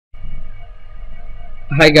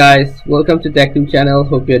Hi guys, welcome to the active channel.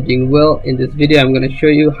 Hope you're doing well. In this video I'm going to show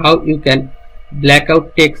you how you can black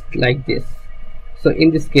out text like this. So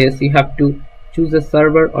in this case you have to choose a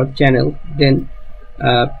server or channel, then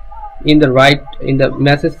in the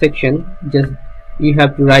message section just you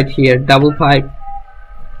have to write here double pipe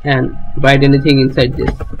and write anything inside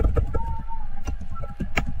this.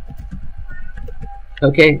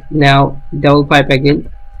 Okay, now double pipe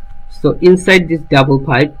again. So inside this double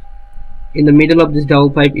pipe, in the middle of this double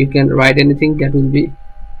pipe, you can write anything that will be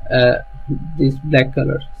this black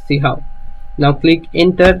color. See how? Now click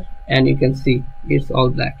enter and you can see it's all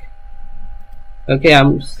black. Okay,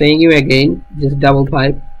 I'm saying you again, just double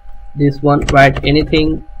pipe, this one, write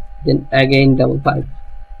anything, then again double pipe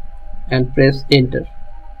and press enter.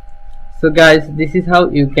 So guys, this is how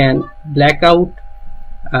you can black out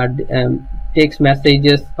text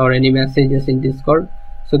messages or any messages in Discord.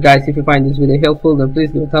 So guys, if you find this video helpful, then please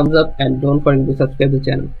give a thumbs up and don't forget to subscribe the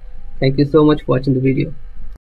channel. Thank you so much for watching the video.